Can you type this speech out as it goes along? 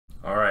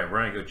Alright, we're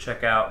gonna go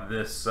check out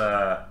this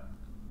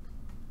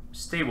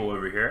stable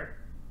over here.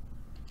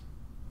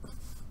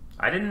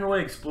 I didn't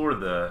really explore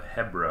the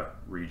Hebra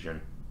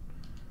region.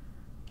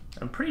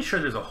 I'm pretty sure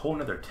there's a whole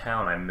nother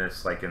town I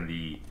missed, like in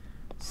the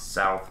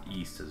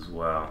southeast as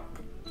well.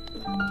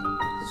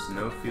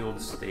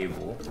 Snowfield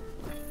Stable.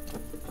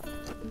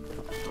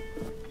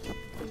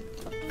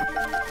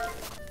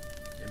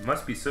 It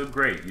must be so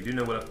great. You do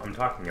know what I'm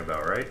talking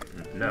about, right?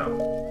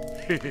 No.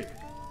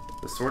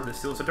 The sword that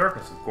steals the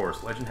darkness, of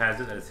course. Legend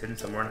has it that it's hidden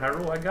somewhere in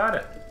Hyrule. I got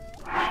it.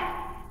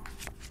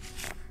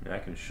 Yeah, I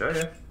can show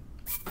you.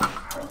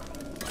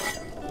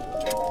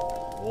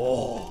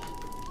 Oh.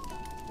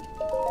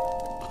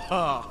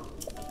 Ha.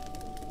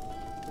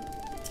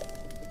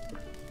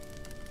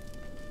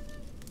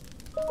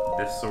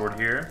 This sword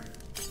here.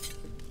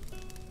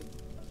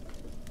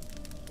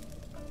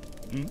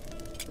 Hmm?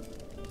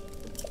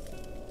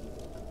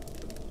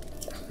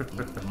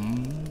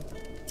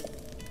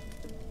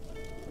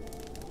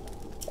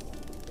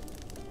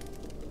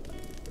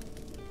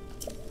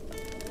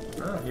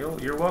 Oh,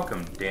 you're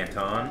welcome,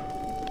 Danton.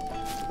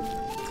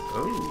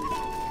 Oh.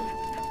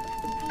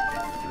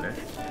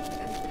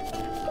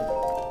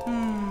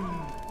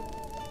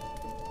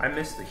 I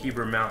miss the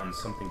Heber Mountains,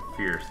 something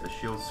fierce. The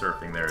shield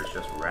surfing there is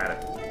just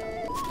radical.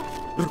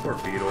 Poor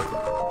beetle.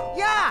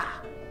 Yeah.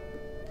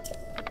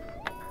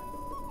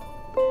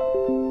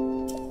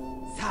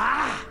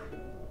 Sa.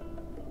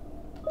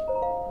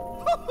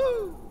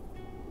 Woohoo.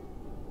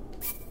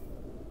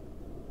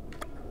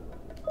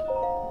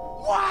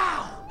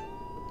 Wow.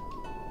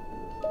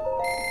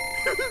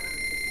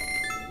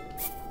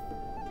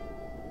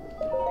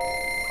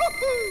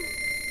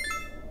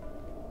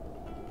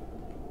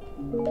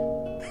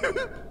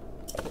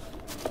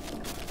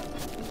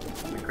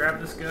 We grab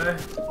this guy.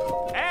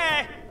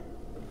 Hey.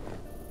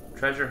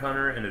 Treasure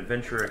hunter and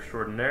adventurer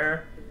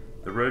extraordinaire.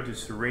 The road to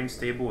Serene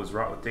Stable is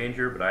wrought with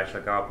danger, but I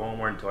shall gallop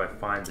onward until I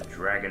find the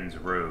Dragon's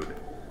Road.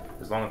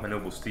 As long as my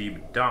noble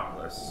steed,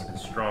 dauntless and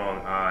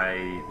strong, I,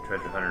 the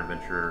treasure hunter and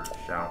adventurer,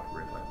 shall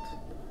relent.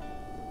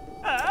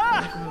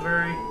 This is a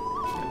very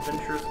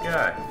adventurous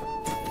guy.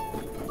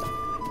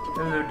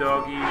 Hello,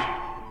 doggy.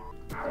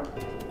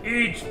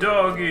 Eat,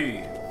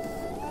 doggy!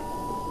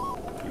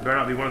 You better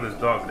not be one of those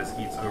dogs that just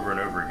eats over and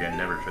over again and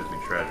never shows me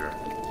treasure.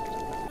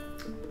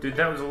 Dude,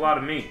 that was a lot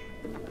of meat.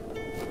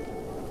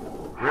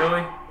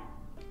 Really?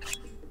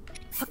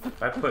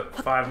 If I put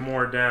 5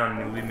 more down and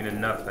you leave me to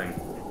nothing.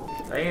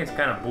 I think it's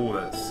kind of bull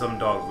that some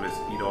dogs will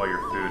just eat all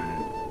your food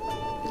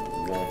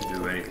and won't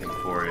do anything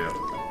for you,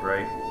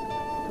 right?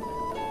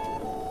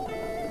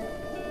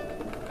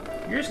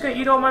 You're just gonna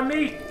eat all my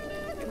meat!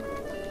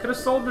 Could have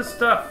sold this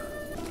stuff.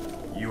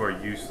 You are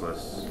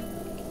useless.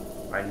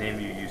 I name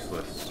you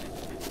useless.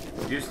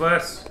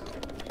 Useless!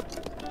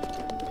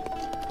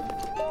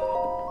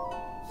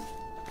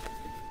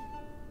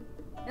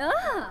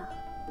 Ah.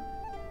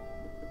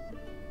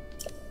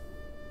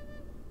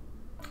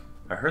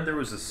 I heard there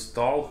was a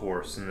stall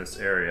horse in this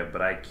area,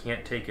 but I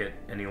can't take it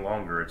any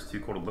longer. It's too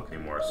cold to look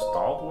anymore. A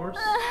stall horse?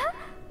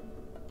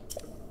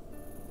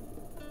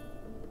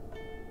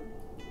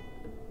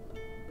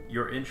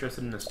 You're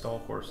interested in the stall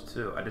horse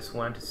too. I just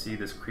wanted to see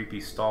this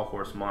creepy stall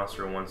horse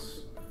monster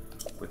once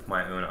with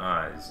my own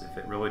eyes. If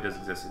it really does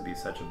exist, it'd be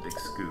such a big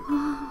scoop.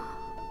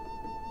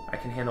 I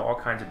can handle all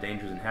kinds of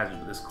dangers and hazards,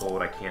 but this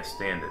cold, I can't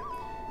stand it.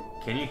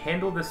 Can you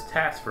handle this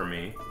task for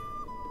me?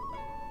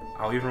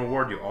 I'll even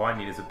reward you. All I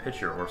need is a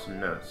picture or some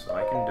notes. So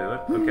I can do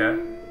it. Okay.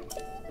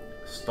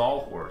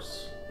 Stall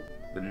horse.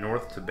 The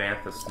North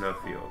Tabantha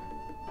Snowfield.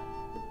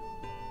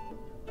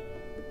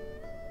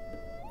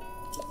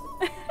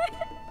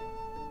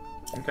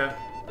 Okay.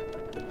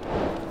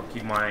 I'll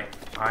keep my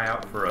eye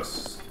out for a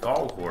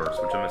stall horse,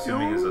 which I'm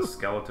assuming is a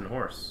skeleton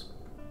horse.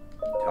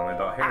 Tell me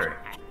about Harry.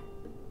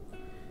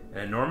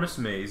 An enormous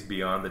maze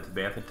beyond the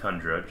Tabantha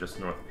Tundra, just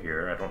north of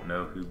here. I don't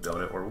know who built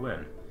it or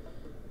when.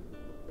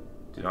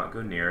 Do not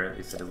go near it.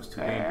 They said it was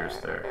too dangerous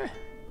there.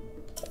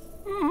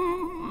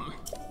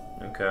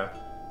 Okay.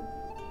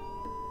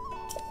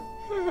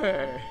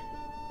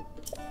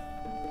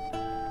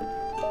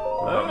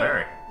 What about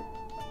Mary?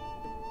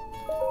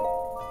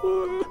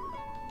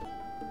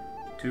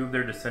 2 of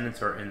their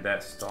descendants are in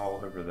that stall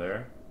over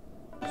there.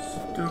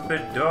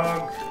 Stupid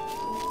dog!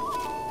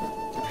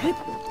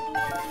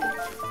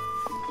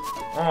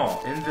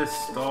 Oh, in this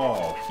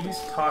stall. He's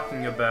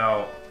talking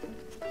about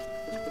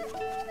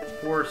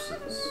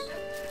horses.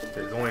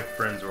 His only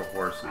friends were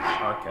horses.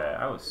 Okay,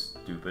 I was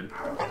stupid.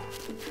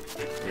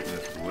 Taking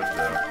this wood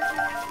though.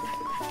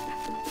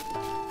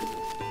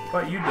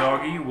 But you,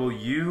 doggy, will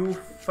you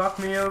fuck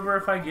me over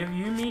if I give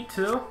you meat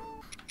too?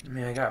 I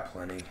mean, I got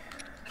plenty.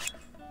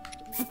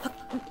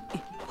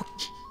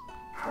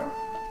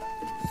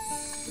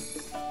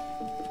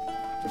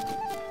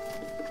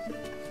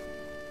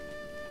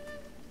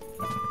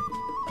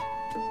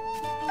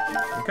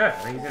 Okay, I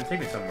think he's gonna take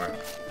me somewhere.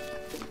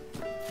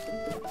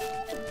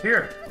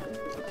 Here!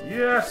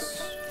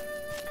 Yes!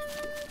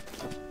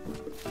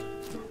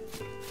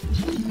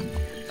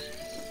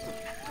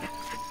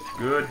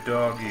 Good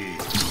doggy.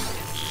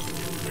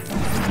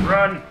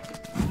 Run!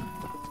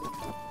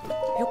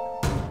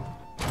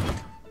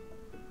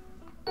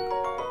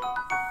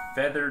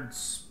 Feathered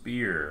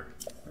spear.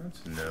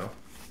 That's new.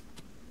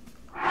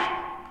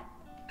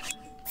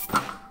 That's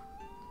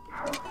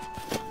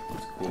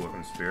a cool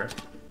looking spear.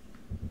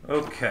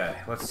 Okay,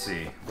 let's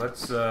see.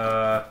 Let's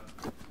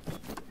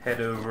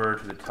head over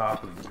to the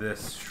top of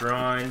this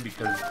shrine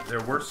because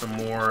there were some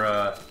more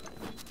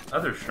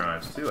other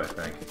shrines too, I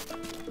think,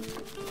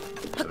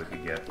 that we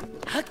could get.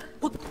 And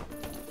we'll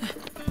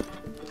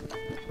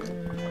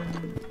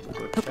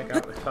go check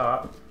out the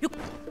top.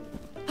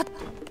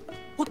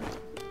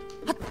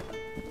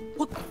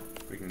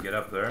 We can get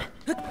up there.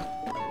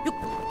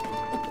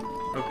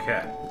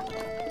 Okay.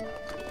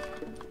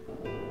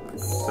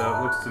 So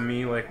it looks to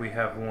me like we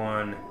have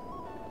one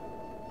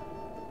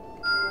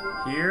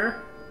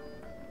here.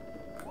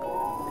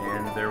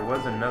 And there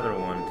was another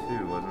one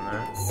too, wasn't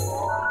there?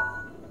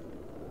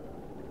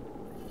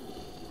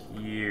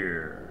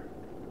 Here.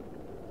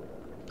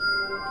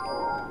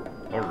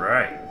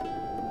 Alright.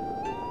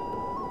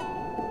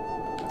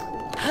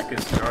 Let's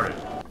get started.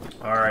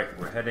 Alright,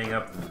 we're heading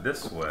up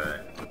this way.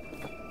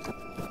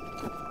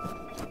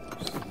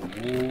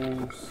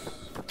 Wolves.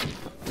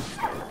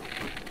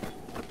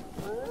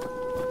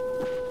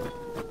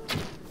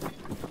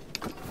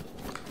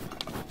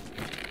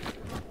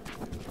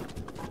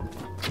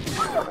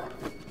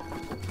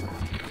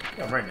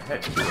 Yeah, I'm right in the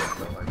head.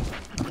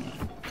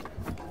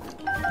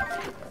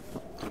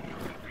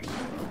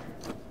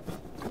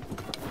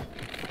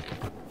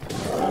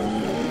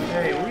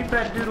 Hey, leave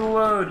that dude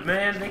alone,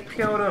 man. They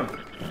killed him.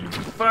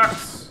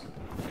 Fucks.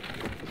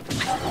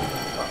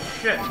 Oh,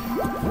 shit.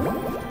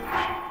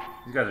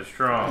 These guys are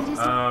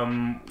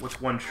strong.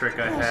 What's one trick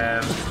I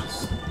have?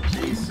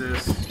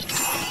 Stasis.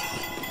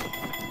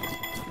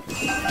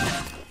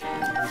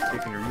 He's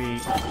taking your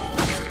meat.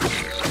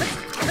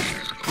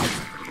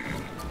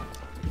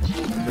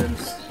 And then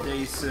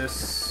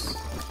stasis.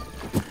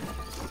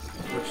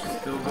 Which is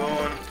still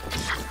going.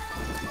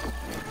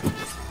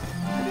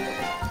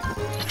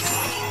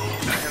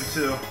 Got him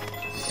too.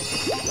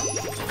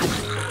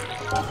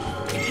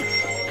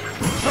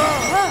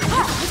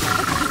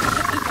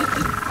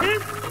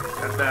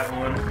 Got that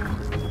one.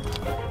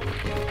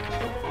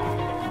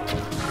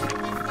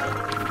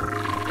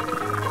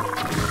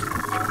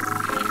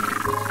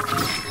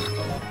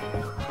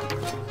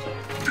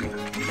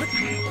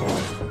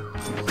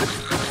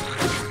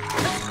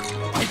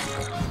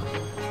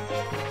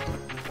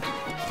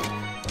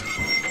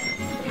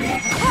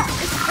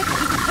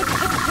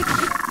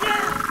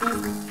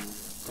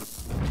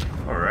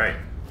 Alright.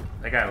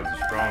 That guy was a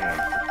strong one.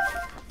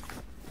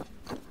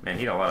 Man,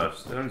 he had a lot of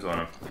stones on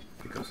him.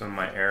 Pick up some of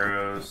my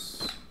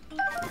arrows.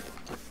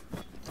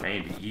 I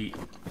need to eat.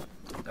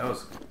 That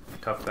was a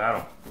tough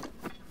battle.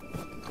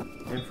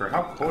 And for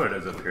how cold it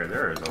is up here,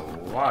 there is a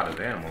lot of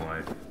animal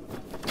life.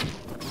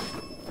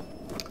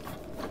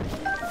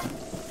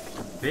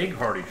 Big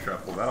hardy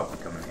truffle, that'll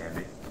come in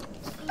handy.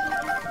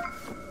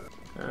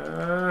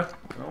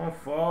 Don't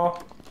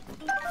fall.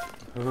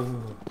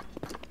 Ooh.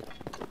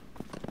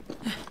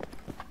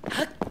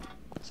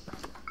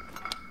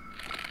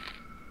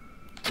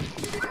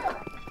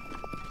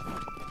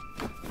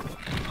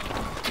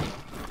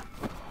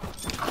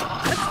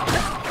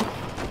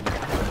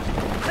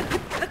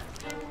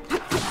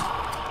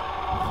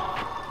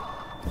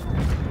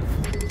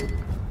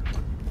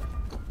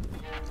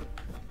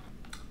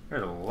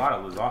 There's a lot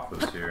of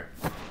Lizalfos here.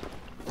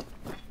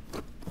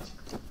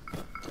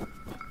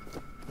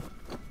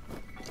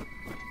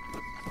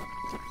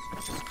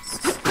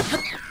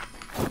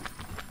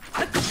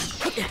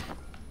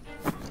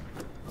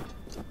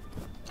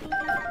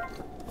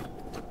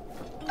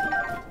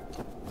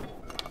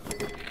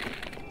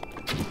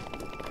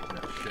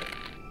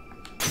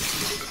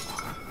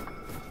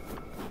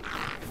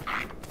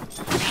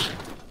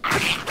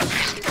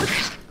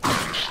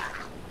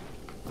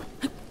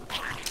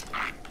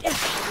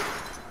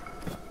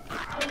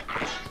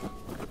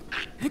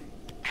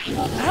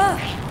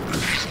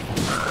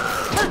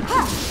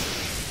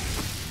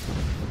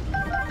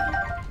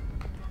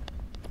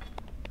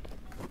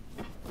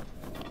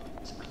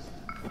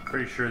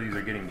 Pretty sure these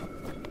are getting...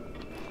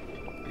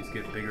 These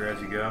get bigger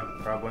as you go,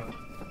 probably.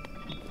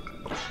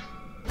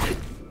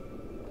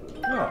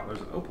 Oh, there's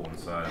an opal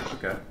inside.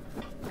 Okay.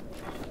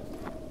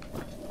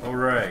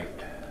 Alright.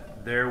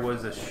 There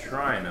was a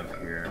shrine up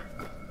here.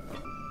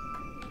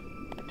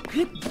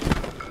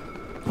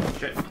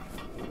 Shit.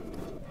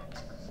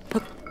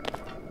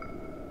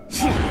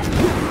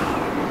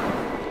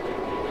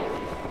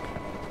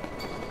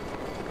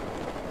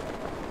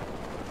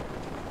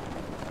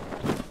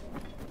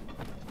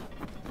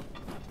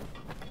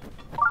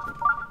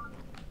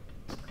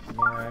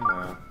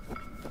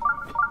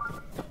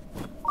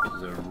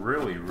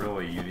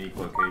 Really unique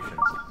location.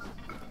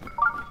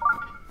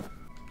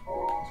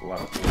 There's a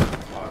lot of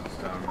logs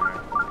down there.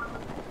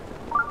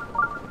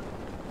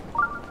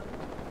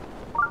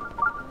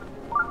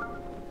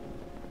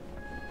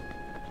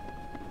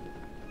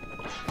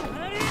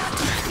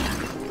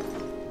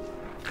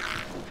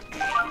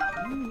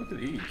 Ooh, look at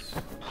these.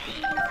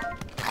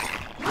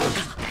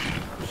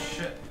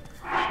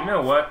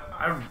 know what?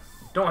 I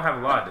don't have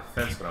a lot of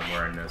defense when I'm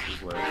wearing this,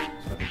 is what is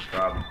the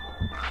problem.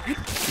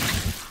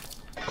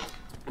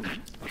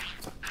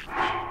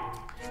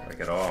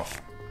 Like at all.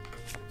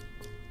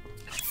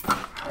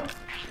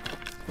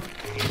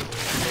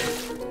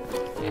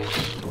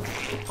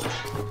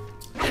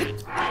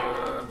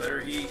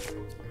 Better eat.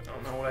 I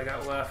don't know what I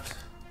got left.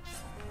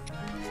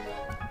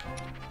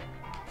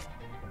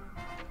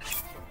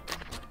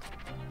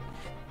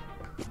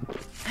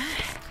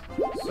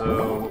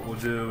 So what we'll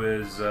do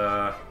is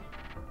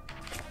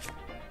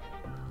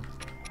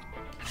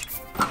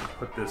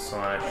put this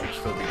on. It should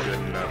still be good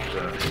enough to.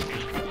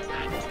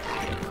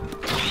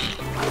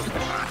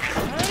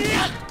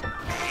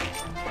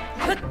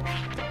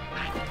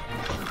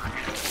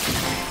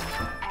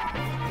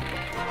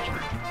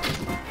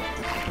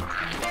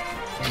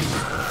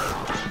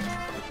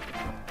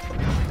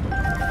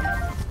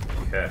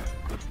 Okay.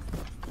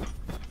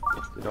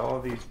 Did all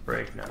of these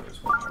break? No,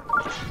 there's one more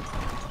left.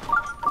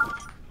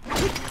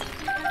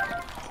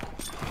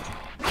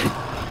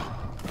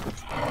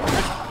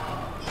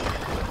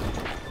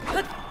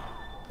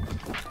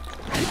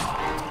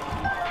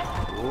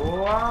 A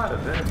lot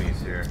of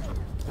enemies here.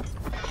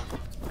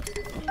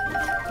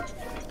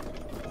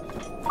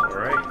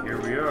 Alright,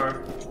 here we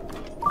are.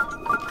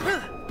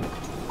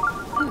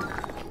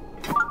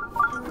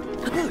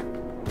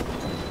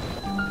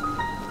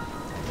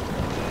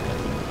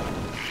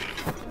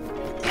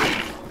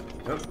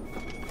 Nope.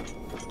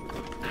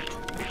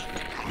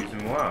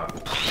 Using what?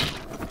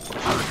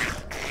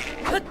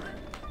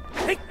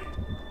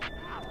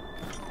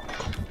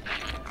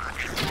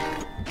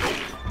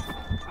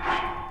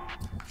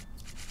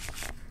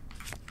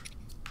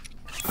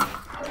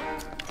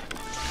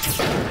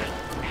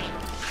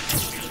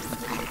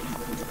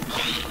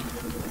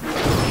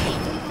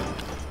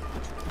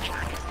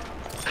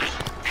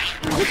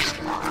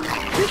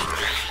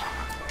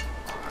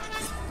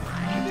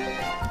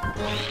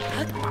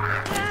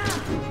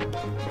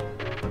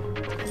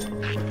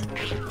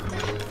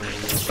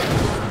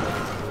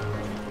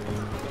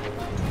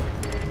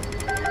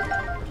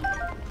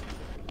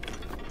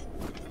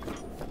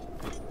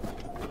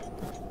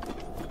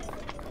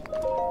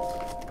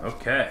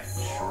 Okay,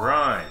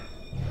 shrine.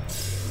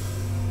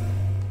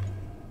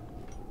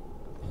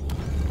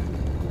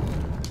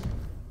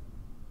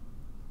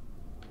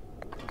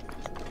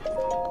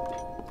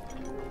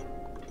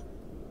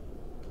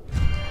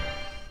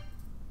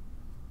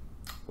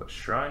 What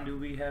shrine do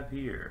we have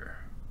here?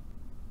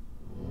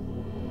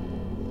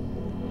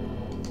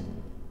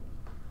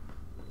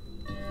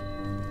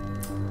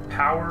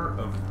 Power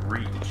of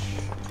Reach.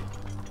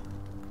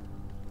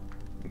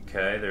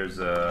 Okay, there's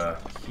a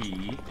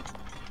key.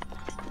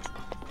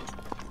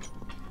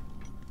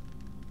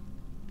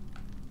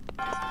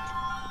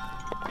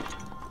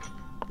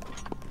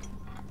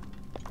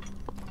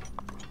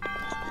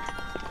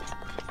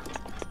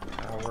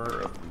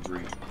 Power of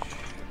Reach.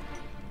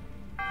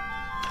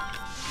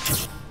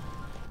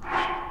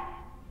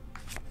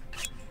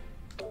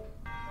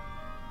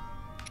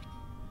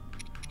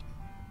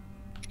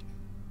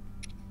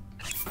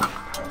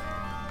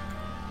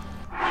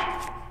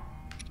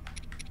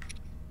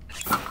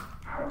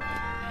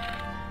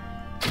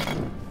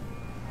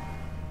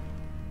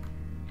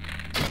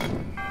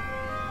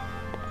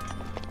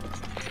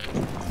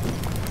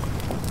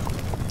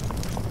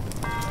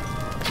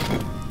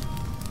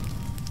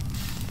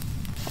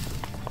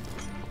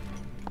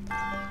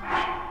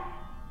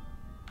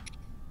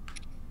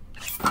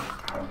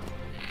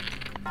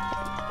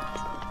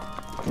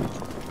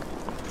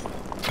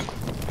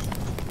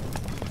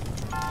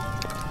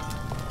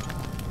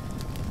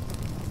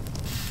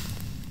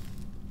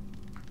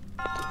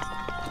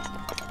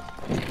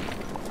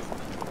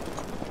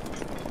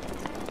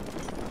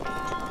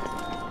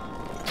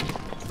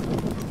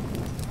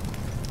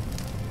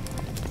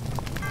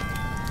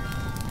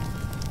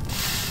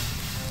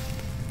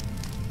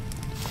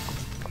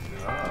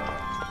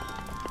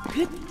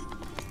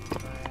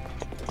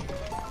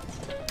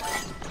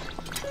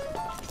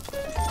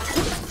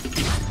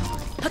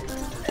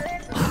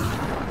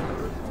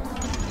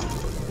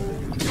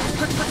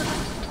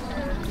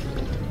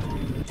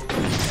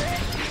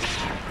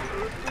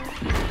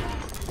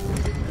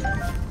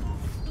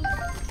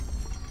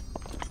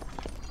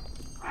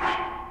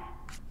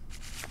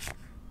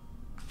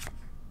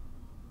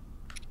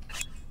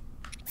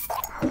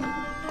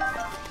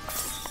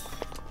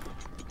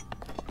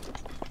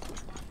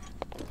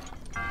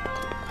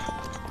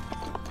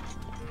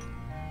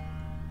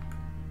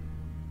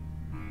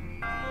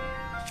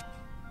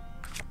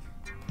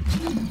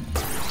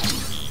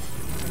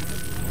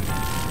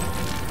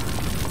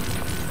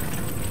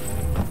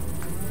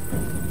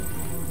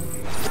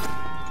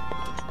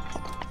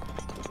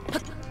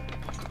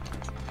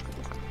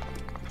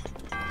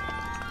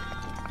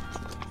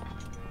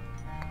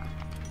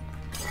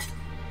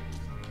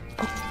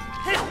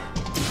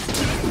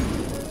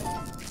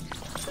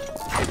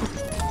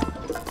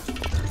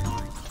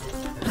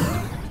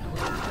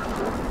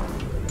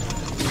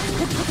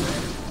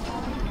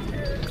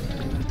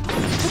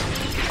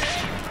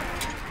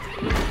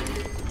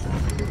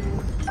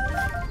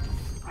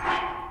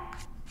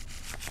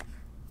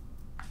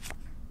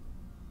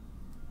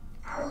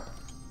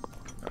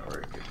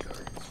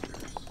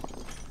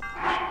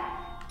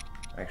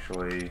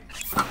 basically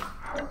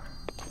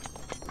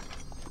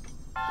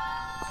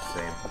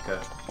same. Okay.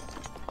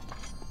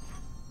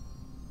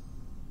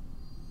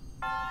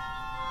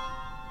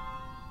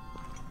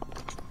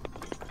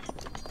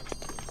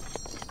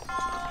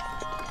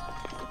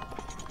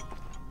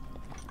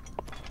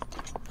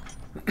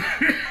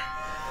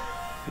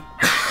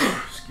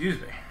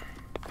 Excuse me.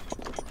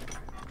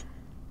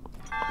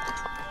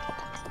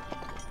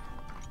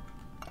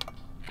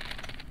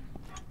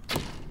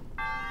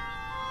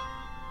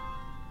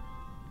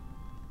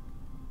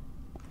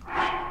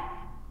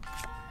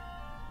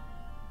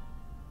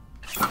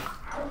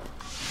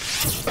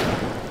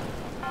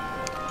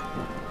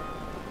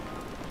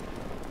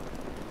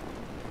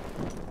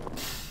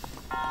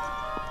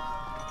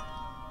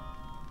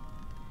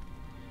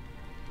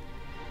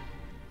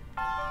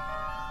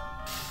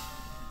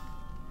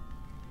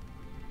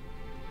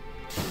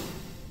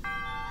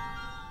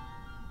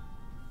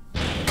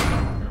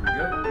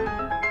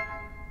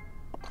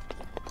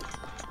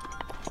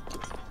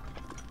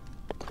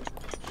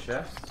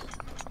 Chest.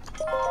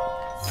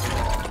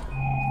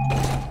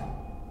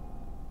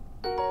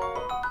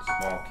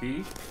 Small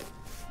key.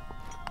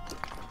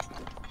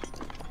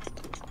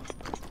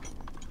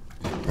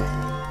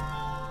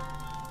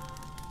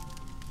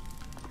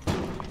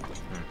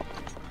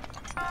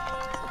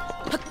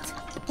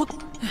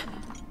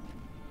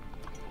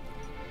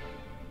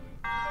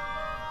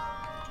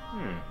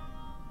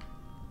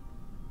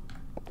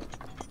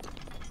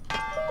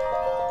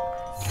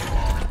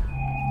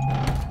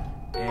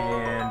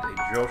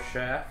 Drill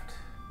shaft.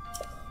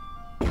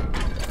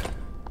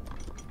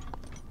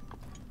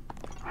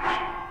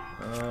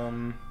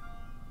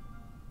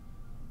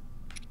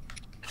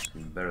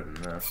 Better than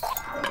this.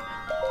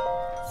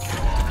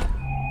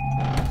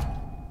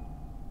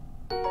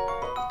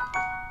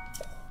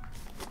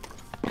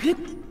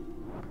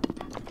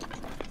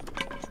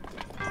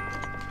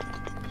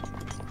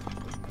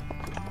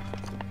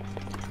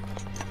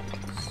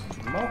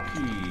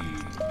 Smoky.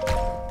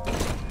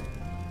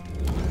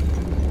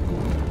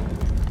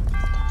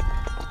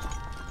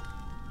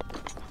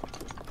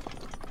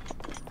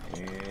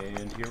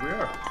 Here we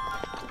are.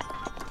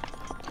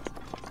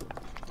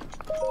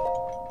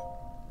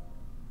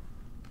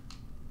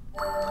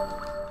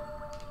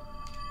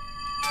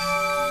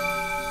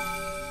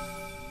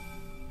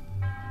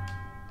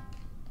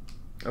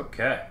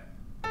 Okay.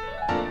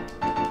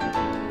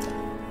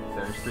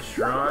 Finish the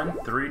shrine.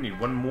 3, need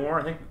one more.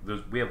 I think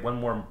we have one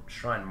more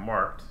shrine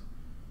marked.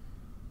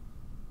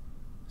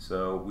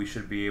 So we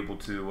should be able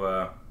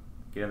to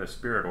get another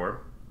spirit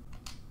orb.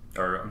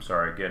 Or, I'm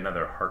sorry, get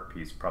another heart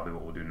piece, probably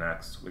what we'll do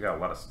next. We got a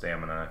lot of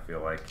stamina, I feel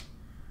like.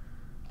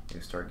 We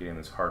need to start getting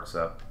these hearts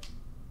up.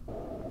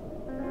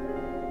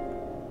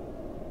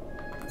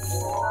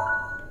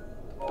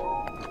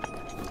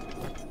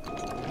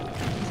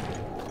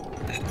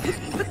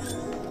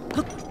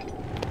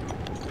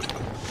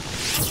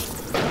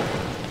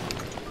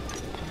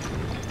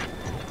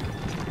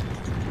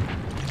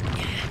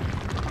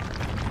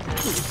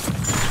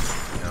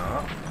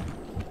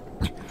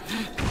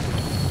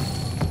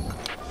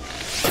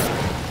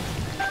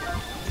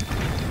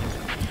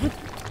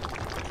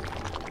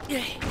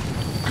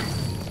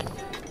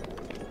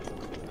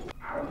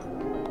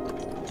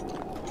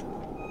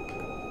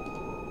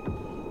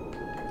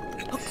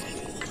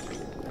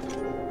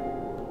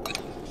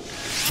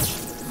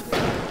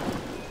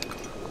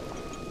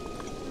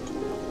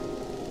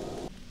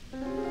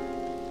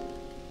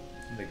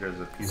 There's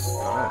a piece of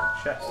a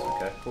chest.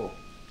 Okay, cool.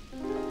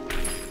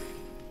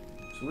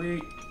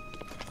 Sweet.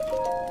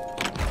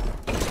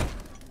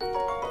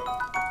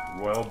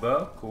 Royal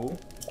bow, cool.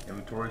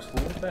 Inventory's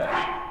full of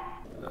that.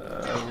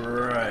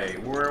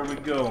 Alright, where are we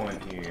going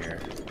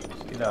here?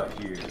 Let's get out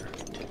here.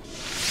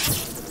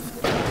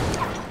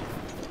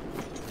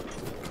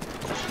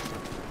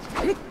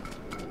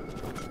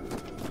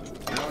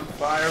 Get on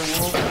fire,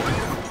 wolf.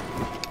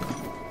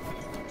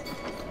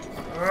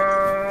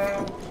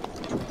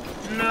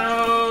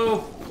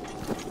 No!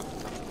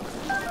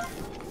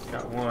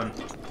 Got one.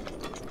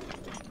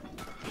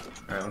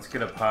 Alright, let's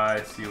get up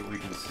high, see what we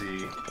can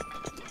see.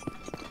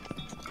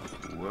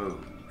 Whoa,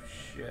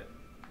 shit.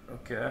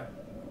 Okay.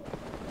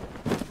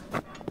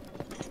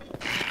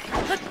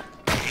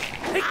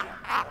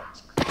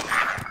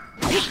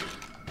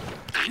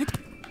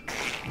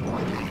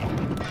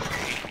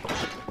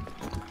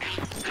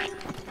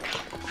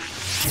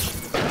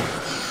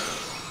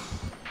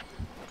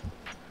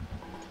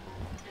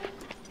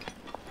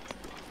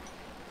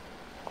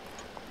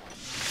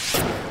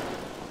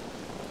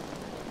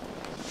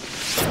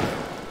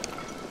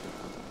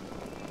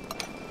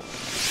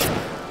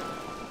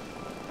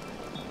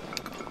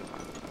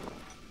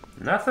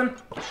 Nothing?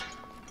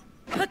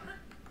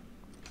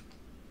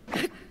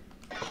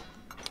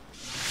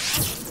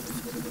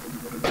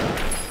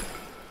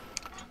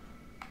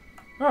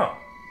 Oh,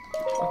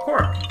 a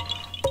cork.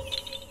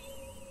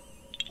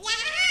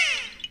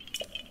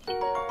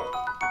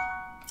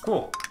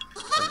 Cool.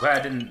 I'm glad I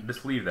didn't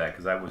just leave that,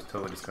 because I was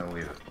totally just going to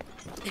leave it.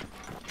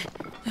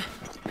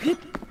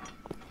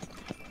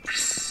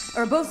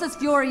 Urbosa's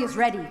fury is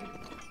ready.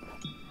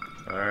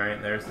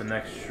 Alright, there's the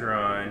next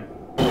shrine.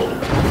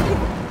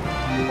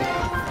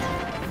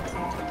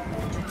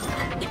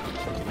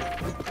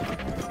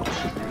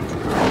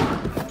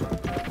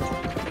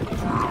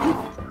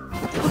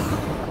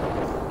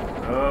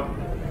 Oh,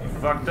 you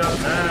fucked up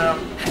now.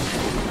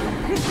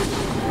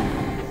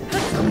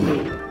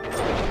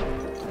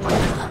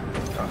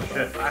 Oh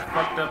shit, I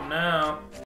fucked up now.